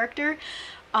favorite character.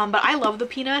 But I love the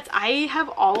Peanuts. I have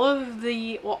all of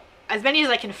the, well, as many as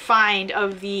I can find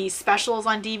of the specials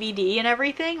on DVD and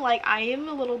everything. Like, I am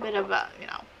a little bit of a, you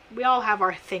know, we all have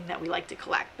our thing that we like to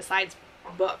collect besides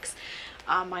books.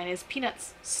 Mine is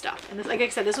Peanuts stuff. And this, like I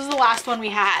said, this was the last one we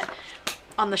had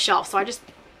on the shelf. So I just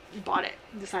bought it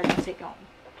and decided to take it home.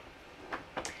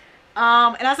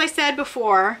 And as I said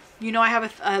before, you know,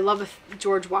 I love a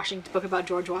George Washington book about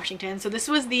George Washington. So this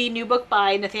was the new book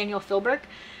by Nathaniel Philbrick,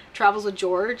 Travels with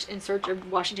George in Search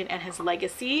of Washington and His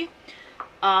Legacy.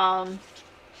 Again,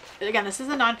 this is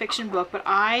a nonfiction book, but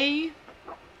I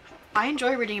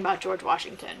enjoy reading about George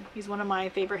Washington. He's one of my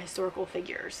favorite historical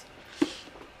figures.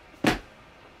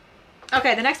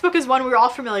 Okay, the next book is one we're all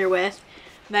familiar with.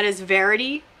 That is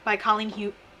Verity by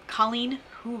Colleen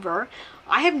Hoover.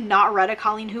 I have not read a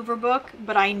Colleen Hoover book,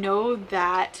 but I know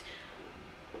that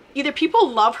either people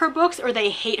love her books or they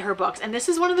hate her books. And this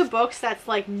is one of the books that's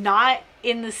like not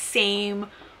in the same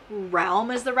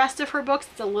realm as the rest of her books.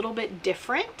 It's a little bit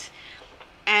different.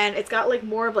 And it's got like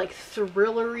more of like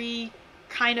thrillery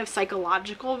kind of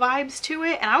psychological vibes to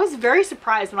it. And I was very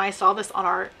surprised when I saw this on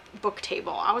our book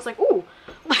table. I was like, ooh,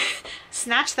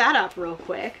 snatch that up real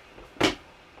quick.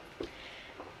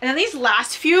 And then these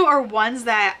last few are ones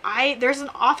that there's an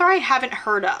author I haven't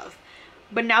heard of.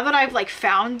 But now that I've like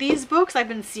found these books, I've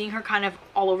been seeing her kind of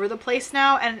all over the place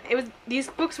now. And these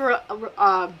books were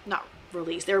not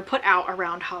released. They were put out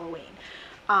around Halloween.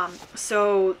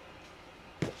 So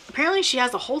apparently she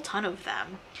has a whole ton of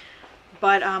them.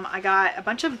 But I got a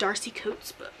bunch of Darcy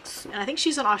Coates books. And I think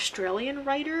she's an Australian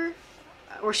writer.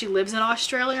 Or she lives in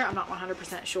Australia. I'm not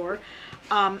 100% sure.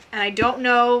 And I don't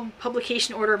know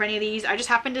publication order of any of these. I just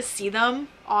happened to see them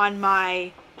on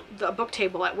the book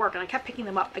table at work. And I kept picking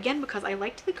them up. Again, because I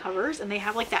liked the covers. And they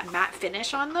have like that matte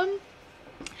finish on them.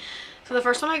 So the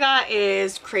first one I got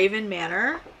is Craven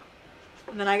Manor.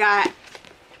 And then I got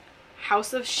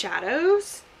House of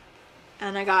Shadows.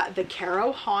 And I got The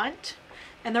Carrow Haunt.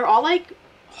 And they're all like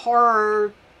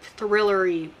horror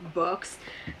thrillery books.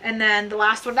 And then the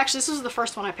last one, actually this was the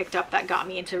first one I picked up that got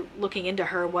me into looking into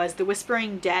her, was The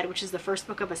Whispering Dead, which is the first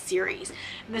book of a series.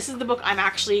 And this is the book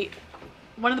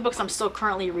one of the books I'm still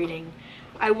currently reading.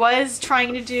 I was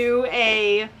trying to do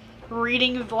a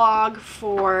reading vlog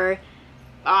for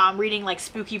reading like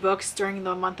spooky books during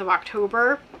the month of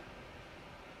October.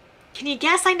 Can you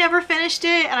guess I never finished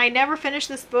it? And I never finished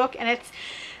this book, and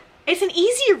it's an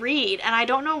easy read, and I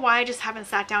don't know why I just haven't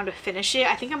sat down to finish it.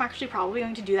 I think I'm actually probably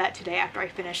going to do that today after I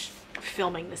finish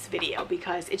filming this video,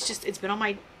 because it's been on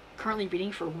my currently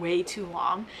reading for way too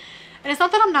long. And it's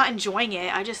not that I'm not enjoying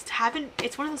it, I just haven't.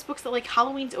 It's one of those books that like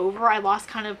Halloween's over, I lost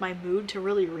kind of my mood to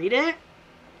really read it.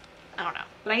 I don't know,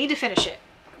 but I need to finish it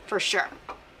for sure.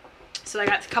 So I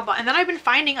got a couple, and then I've been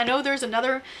finding, I know there's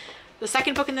the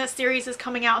second book in this series is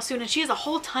coming out soon, and she has a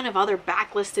whole ton of other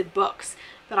backlisted books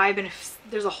that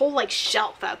there's a whole like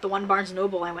shelf at the one Barnes &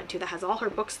 Noble I went to that has all her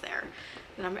books there.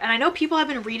 And I know people have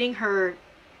been reading her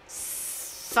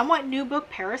somewhat new book,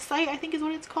 Parasite, I think is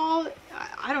what it's called.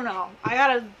 I don't know. I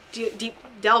gotta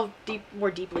delve more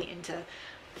deeply into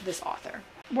this author.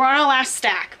 We're on our last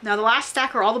stack. Now the last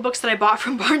stack are all the books that I bought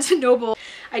from Barnes & Noble.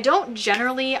 I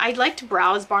like to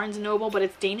browse Barnes & Noble, but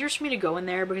it's dangerous for me to go in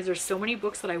there because there's so many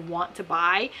books that I want to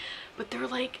buy, but they're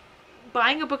like,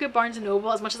 buying a book at Barnes &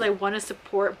 Noble, as much as I want to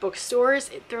support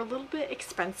bookstores, they're a little bit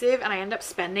expensive, and I end up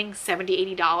spending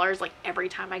 $70, $80 like every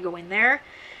time I go in there.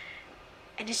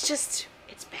 And it's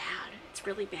bad. It's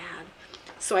really bad.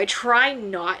 So I try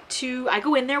not to. I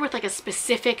go in there with like a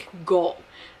specific goal.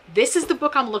 This is the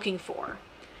book I'm looking for.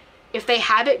 If they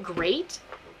have it, great.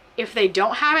 If they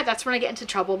don't have it, that's when I get into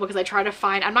trouble, because I try to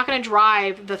find, I'm not going to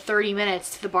drive the 30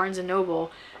 minutes to the Barnes &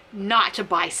 Noble not to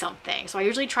buy something. So I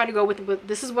usually try to go with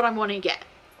this is what I'm wanting to get.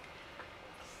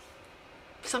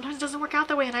 Sometimes it doesn't work out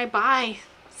that way, and I buy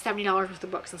 $70 worth of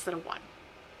books instead of one.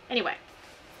 Anyway.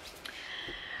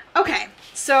 Okay,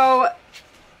 so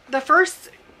the first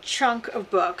chunk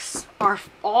of books are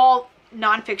all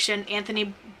nonfiction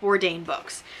Anthony Bourdain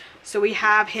books. So we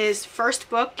have his first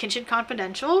book, Kitchen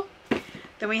Confidential.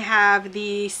 Then we have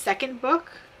the second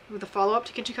book, with the follow-up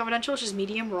to Kitchen Confidential, which is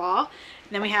Medium Raw.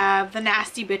 And then we have The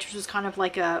Nasty Bitch, which is kind of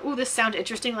like a, ooh, this sounds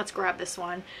interesting, let's grab this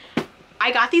one.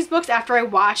 I got these books after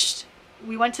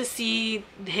we went to see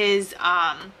his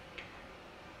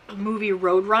movie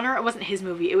Roadrunner. It wasn't his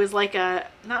movie, it was like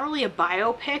not really a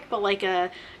biopic, but like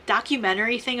a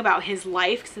documentary thing about his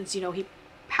life, since, you know, he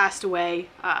passed away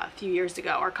a few years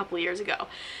ago, or a couple of years ago.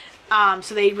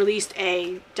 So they released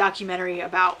a documentary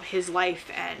about his life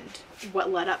and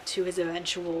what led up to his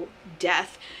eventual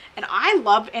death. And I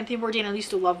loved Anthony Bourdain. I used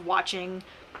to love watching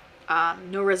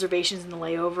No Reservations in the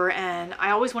Layover, and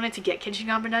I always wanted to get Kitchen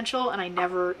Confidential, and I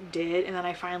never did. And then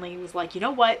I finally was like, you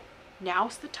know what?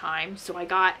 Now's the time. So I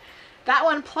got that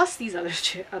one plus these other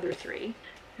three.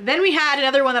 Then we had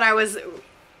another one that I was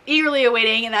eagerly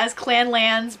awaiting, and that is Clan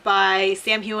Lands by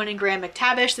Sam Heughan and Graham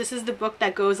McTavish. This is the book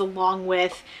that goes along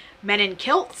with Men in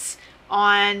Kilts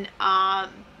on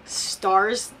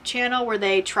Star's channel, where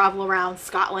they travel around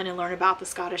Scotland and learn about the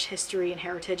Scottish history and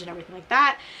heritage and everything like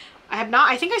that. I have not,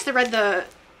 I think I read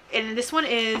and this one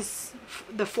is,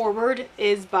 the foreword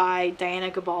is by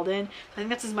Diana Gabaldon. I think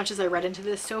that's as much as I read into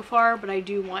this so far, but I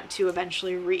do want to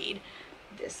eventually read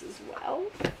this as well.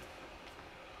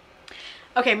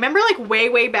 Okay, remember like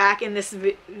way back in this,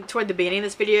 toward the beginning of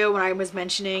this video, when I was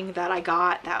mentioning that I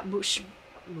got that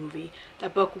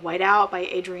that book Whiteout by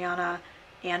Adriana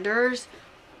Anders?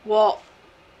 Well,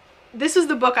 this is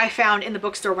the book I found in the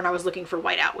bookstore when I was looking for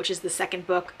Whiteout, which is the second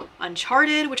book,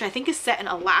 Uncharted, which I think is set in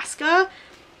Alaska,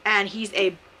 and he's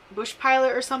a bush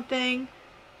pilot or something.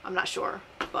 I'm not sure,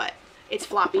 but it's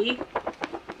floppy.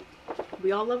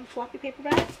 We all love a floppy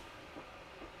paperback.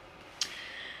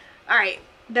 All right,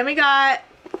 then we got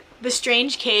The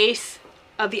Strange Case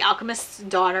of the Alchemist's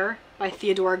Daughter by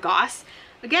Theodora Goss.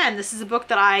 Again, this is a book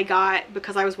that I got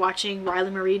because I was watching Riley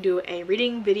Marie do a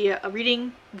reading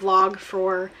vlog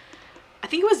for, I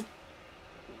think it was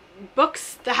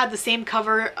books that had the same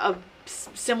cover of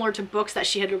similar to books that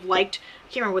she had liked.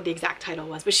 I can't remember what the exact title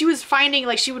was, but she was finding,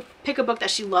 like, she would pick a book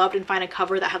that she loved and find a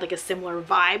cover that had like a similar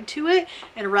vibe to it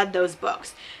and read those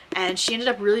books. And she ended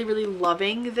up really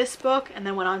loving this book and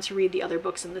then went on to read the other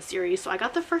books in the series. So I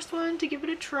got the first one to give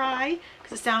it a try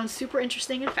because it sounds super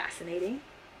interesting and fascinating.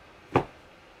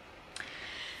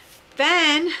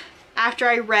 Then, after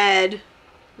I read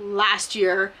last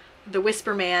year The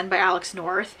Whisper Man by Alex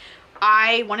North,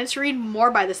 I wanted to read more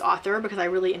by this author because I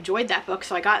really enjoyed that book.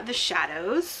 So I got The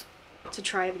Shadows to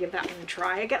try to give that one a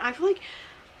try. Again, I feel like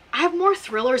I have more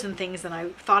thrillers and things than I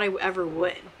thought I ever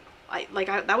would.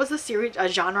 That was a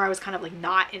genre I was kind of like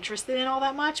not interested in all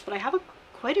that much, but I have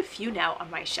quite a few now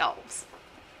on my shelves.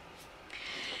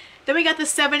 Then we got The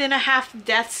 7.5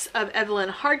 Deaths of Evelyn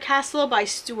Hardcastle by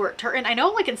Stuart Turton. I know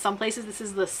like in some places this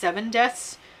is The 7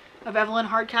 Deaths of Evelyn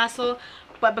Hardcastle,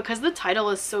 but because the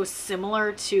title is so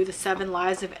similar to The 7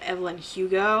 Lives of Evelyn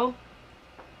Hugo,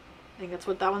 I think that's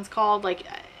what that one's called. Like,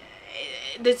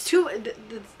 the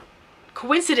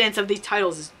coincidence of these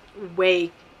titles is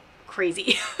way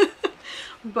crazy.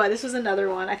 But this was another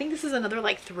one. I think this is another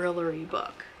like thrillery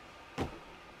book.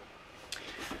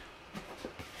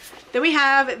 Then we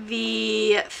have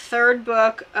the third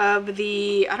book of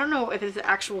the, I don't know if it's an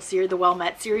actual series, the Well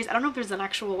Met series. I don't know if there's an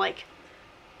actual like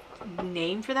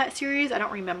name for that series. I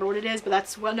don't remember what it is, but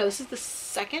that's, well, no, this is the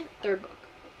third book,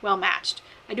 Well Matched.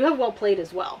 I do have Well Played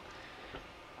as well.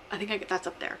 I think that's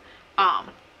up there.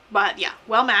 But yeah,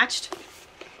 Well Matched.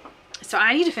 So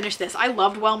I need to finish this. I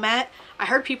loved Well Met. I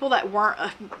heard people that weren't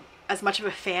as much of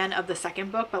a fan of the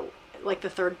second book, but like the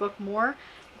third book more.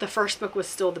 The first book was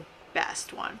still the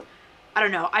best one. I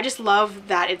don't know. I just love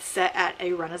that it's set at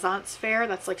a Renaissance fair.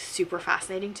 That's like super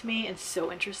fascinating to me and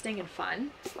so interesting and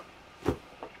fun.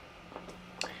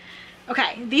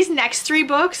 Okay, these next three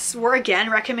books were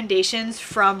again recommendations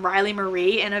from Riley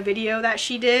Marie in a video that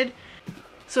she did.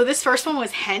 So this first one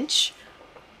was Hench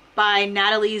by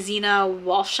Natalie Zena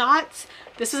Walshotz.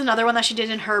 This is another one that she did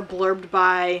in her Blurbed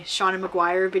by Shauna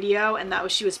McGuire video, and that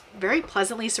was, she was very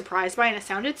pleasantly surprised by, and it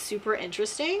sounded super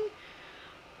interesting.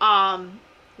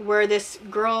 Where this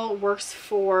girl works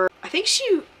for, I think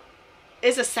she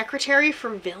is a secretary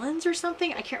for villains or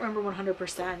something. I can't remember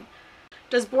 100%.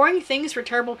 Does boring things for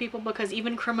terrible people because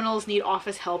even criminals need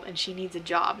office help and she needs a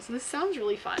job. So this sounds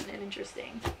really fun and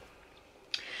interesting.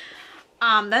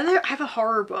 Then I have a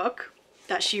horror book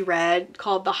that she read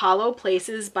called The Hollow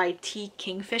Places by T.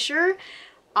 Kingfisher.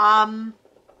 I'm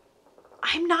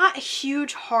not a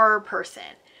huge horror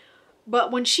person,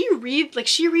 but when she reads, like,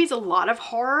 she reads a lot of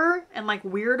horror and like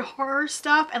weird horror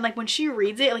stuff, and like when she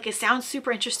reads it, like, it sounds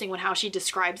super interesting when how she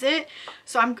describes it.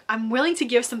 So I'm willing to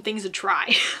give some things a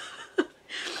try.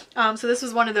 So this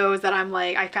was one of those that I'm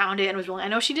like, I found it and was really, I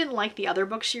know she didn't like the other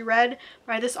books she read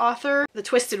by this author, The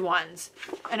Twisted Ones.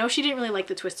 I know she didn't really like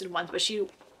The Twisted Ones, but she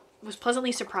was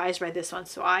pleasantly surprised by this one,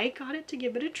 so I got it to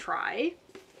give it a try.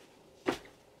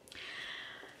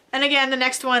 And again, the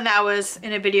next one that was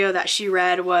in a video that she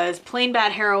read was Plain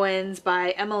Bad Heroines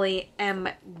by Emily M.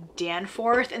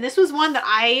 Danforth. And this was one that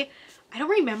I don't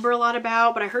remember a lot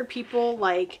about, but I heard people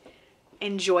like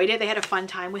enjoyed it. They had a fun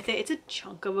time with it. It's a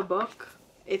chunk of a book.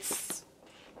 It's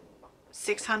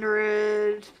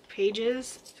 600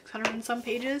 pages, 600 and some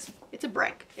pages. It's a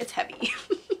brick. It's heavy.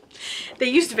 They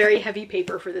used very heavy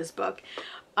paper for this book.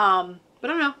 But I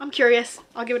don't know. I'm curious.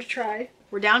 I'll give it a try.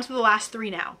 We're down to the last 3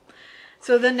 now.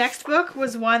 So the next book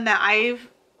was one that I've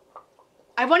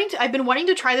been wanting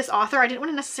to try this author. I didn't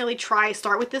want to necessarily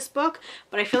start with this book,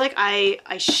 but I feel like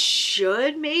I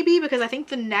should maybe, because I think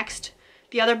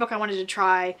the other book I wanted to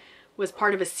try was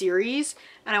part of a series,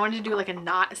 and I wanted to do like a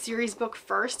not a series book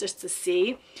first just to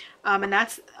see. And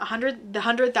that's The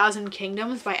 100,000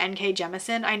 Kingdoms by N.K.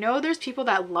 Jemisin. I know there's people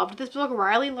that loved this book.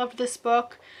 Riley loved this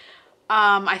book.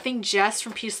 I think Jess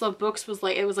from Peace Love Books was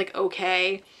like, it was like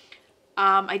okay.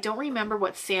 I don't remember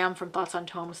what Sam from Thoughts on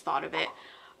Tomes thought of it,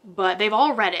 but they've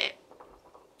all read it.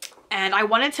 And I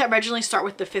wanted to originally start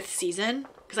with the 5th season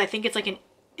because I think it's like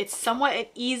it's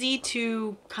somewhat easy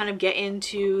to kind of get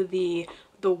into the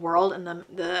world and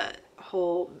the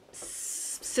whole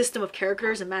system of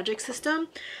characters and magic system.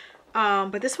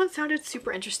 But this one sounded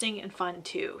super interesting and fun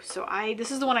too. So this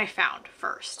is the one I found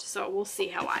first. So we'll see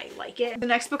how I like it. The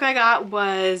next book I got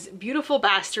was Beautiful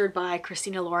Bastard by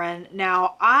Christina Lauren.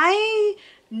 Now I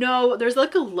know there's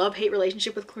like a love-hate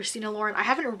relationship with Christina Lauren. I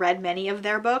haven't read many of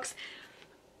their books.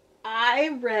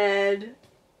 I read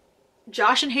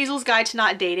Josh and Hazel's Guide to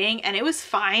Not Dating, and it was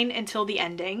fine until the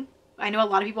ending. I know a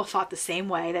lot of people thought the same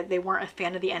way, that they weren't a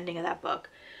fan of the ending of that book.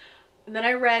 And then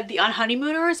I read The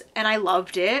Unhoneymooners, and I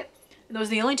loved it. And those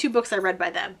are the only 2 books I read by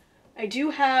them. I do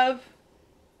have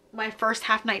my first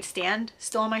Half Night Stand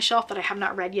still on my shelf that I have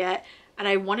not read yet, and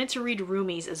I wanted to read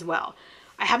Roomies as well.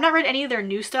 I have not read any of their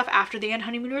new stuff after The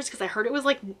Unhoneymooners because I heard it was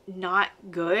like not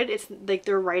good. It's like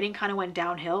their writing kind of went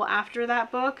downhill after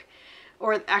that book.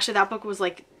 Or actually that book was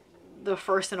like the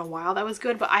first in a while that was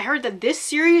good. But I heard that this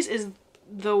series is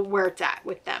where it's at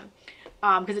with them.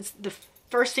 Because it's the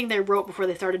first thing they wrote before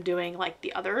they started doing like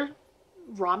the other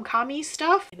rom-com-y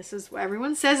stuff. This is what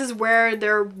everyone says is where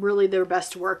their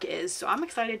best work is. So I'm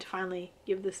excited to finally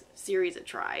give this series a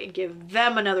try and give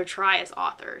them another try as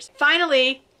authors.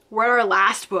 Finally, we're at our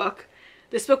last book.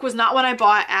 This book was not one I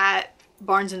bought at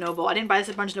Barnes & Noble. I didn't buy this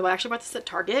at Barnes & Noble. I actually bought this at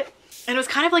Target. And it was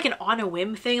kind of like an on a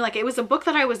whim thing. Like it was a book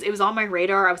that it was on my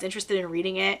radar. I was interested in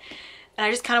reading it. And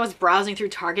I just kind of was browsing through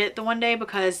Target the one day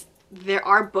because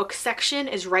our book section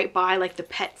is right by like the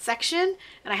pet section.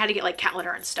 And I had to get like cat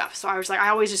litter and stuff. So I was like, I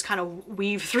always just kind of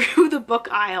weave through the book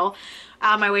aisle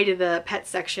on my way to the pet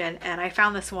section. And I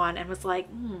found this one and was like,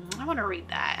 I want to read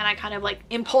that. And I kind of like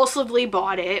impulsively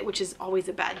bought it, which is always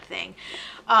a bad thing.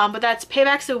 But that's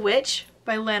Payback's a Witch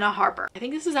by Lana Harper. I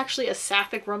think this is actually a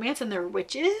sapphic romance and they're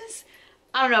witches.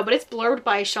 I don't know, but it's blurred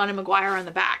by Shauna Maguire on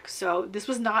the back. So this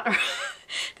was not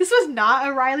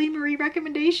a Riley Marie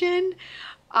recommendation.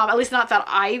 At least not that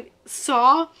I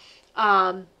saw.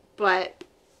 But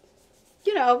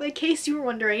you know, in case you were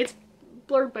wondering, it's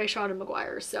blurred by Shauna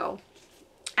Maguire. So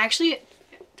actually,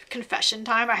 confession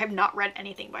time, I have not read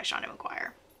anything by Shauna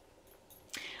Maguire.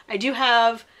 I do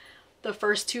have the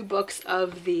first 2 books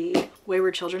of the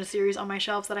Wayward Children series on my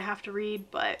shelves that I have to read,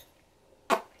 but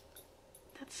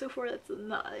so far that's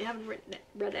not, I haven't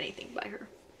read anything by her.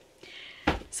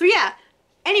 So yeah,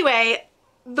 anyway,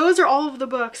 those are all of the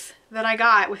books that I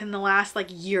got within the last like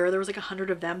year. There was like 100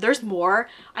 of them. There's more.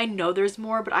 I know there's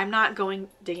more, but I'm not going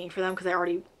digging for them because I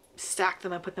already stacked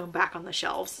them and put them back on the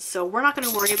shelves. So we're not going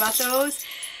to worry about those.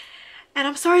 And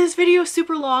I'm sorry this video is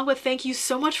super long, but thank you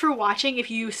so much for watching if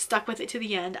you stuck with it to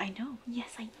the end. I know.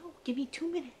 Yes, I know. Give me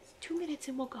 2 minutes. 2 minutes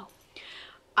and we'll go.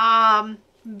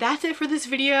 That's it for this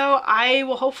video. I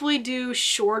will hopefully do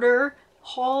shorter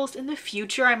hauls in the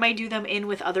future. I might do them in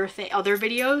with other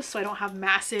videos so I don't have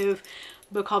massive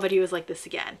book haul videos like this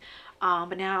again.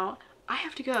 But now I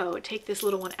have to go take this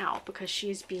little one out because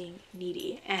she's being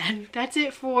needy. And that's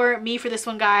it for me for this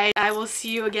one, guys. I will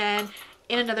see you again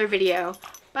in another video.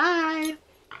 Bye!